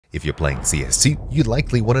If you're playing CS2, you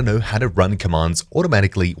likely want to know how to run commands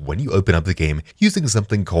automatically when you open up the game using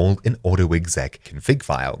something called an Autoexec.cfg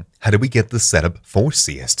file. How do we get this set up for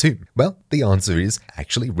CS2? Well, the answer is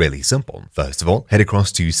actually really simple. First of all, head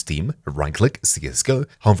across to Steam, right-click CSGO,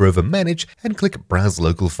 hover over Manage, and click Browse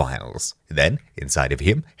Local Files. Then, inside of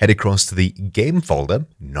here, head across to the Game folder,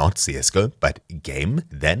 not CSGO, but Game,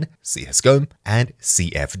 then CSGO, and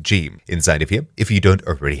CFG. Inside of here, if you don't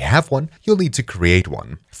already have one, you'll need to create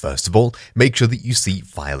one. First of all, make sure that you see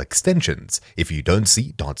File Extensions. If you don't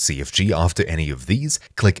see .cfg after any of these,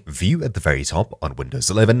 click View at the very top on Windows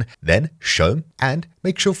 11, then Show, and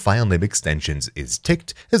make sure File Name Extensions is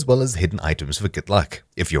ticked, as well as Hidden Items for good luck.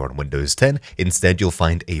 If you're on Windows 10, instead you'll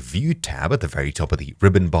find a View tab at the very top of the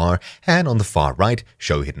ribbon bar, and on the far right,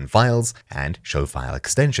 Show Hidden Files and Show File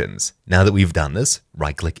Extensions. Now that we've done this,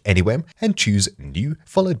 right-click anywhere and choose New,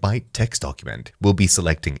 followed by Text Document. We'll be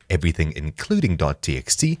selecting everything including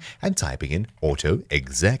 .txt and typing in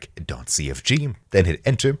autoexec.cfg, then hit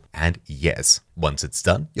Enter and Yes. Once it's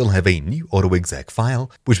done, you'll have a new autoexec file,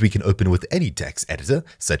 which we can open with any text editor,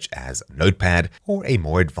 such as Notepad or a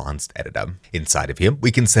more advanced editor. Inside of here,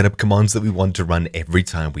 we can set up commands that we want to run every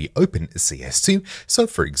time we open CS2. So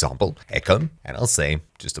for example, echo, and I'll say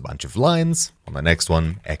just a bunch of lines. On the next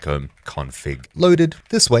one, echo config loaded.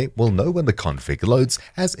 This way, we'll know when the config loads,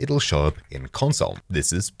 as it'll show up in console.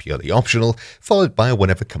 This is purely optional, followed by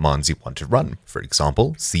whatever commands you want to run. For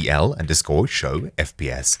example, cl_show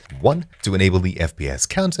FPS1 to enable the FPS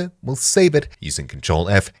counter. We'll save it using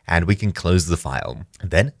Ctrl F, and we can close the file.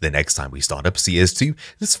 Then, the next time we start up CS2,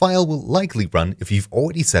 this file will likely run if you've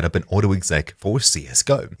already set up an autoexec for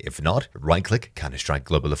CSGO. If not, right-click Counter-Strike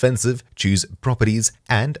Global Offensive, choose Properties,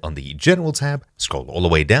 and on the General tab, scroll all the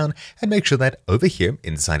way down and make sure that over here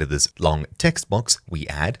inside of this long text box, we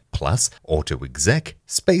add plus autoexec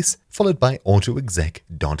space followed by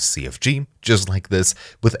autoexec.cfg, just like this,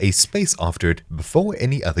 with a space after it before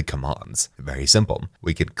any other commands. Very simple.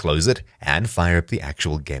 We can close it and fire up the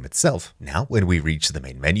actual game itself. Now, when we reach the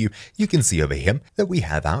main menu, you can see over here that we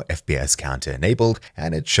have our FPS counter enabled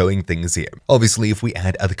and it's showing things here. Obviously, if we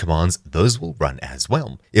add other commands, those will run as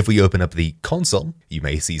well. If we open up the console, you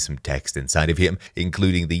may see some text inside of here,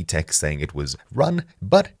 including the text saying it was run,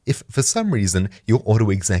 but if for some reason your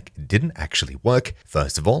autoexec didn't actually work,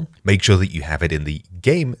 first of all, make sure that you have it in the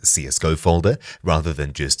game CSGO folder rather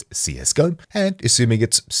than just CSGO, and assuming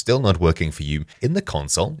it's still not working for you, in the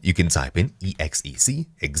console, you can type in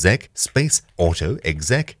exec space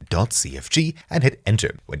autoexec.cfg and hit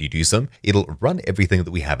enter. When you do so, it'll run everything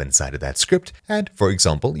that we have inside of that script, and for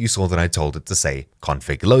example, you saw that I told it to say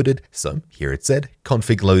config loaded, so here it said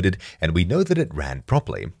config loaded, and we know that it ran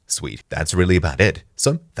properly. Sweet, that's really about it.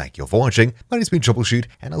 So, thank you for watching, my name's been Troubleshoot,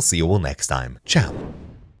 and I'll see you all next time. Ciao!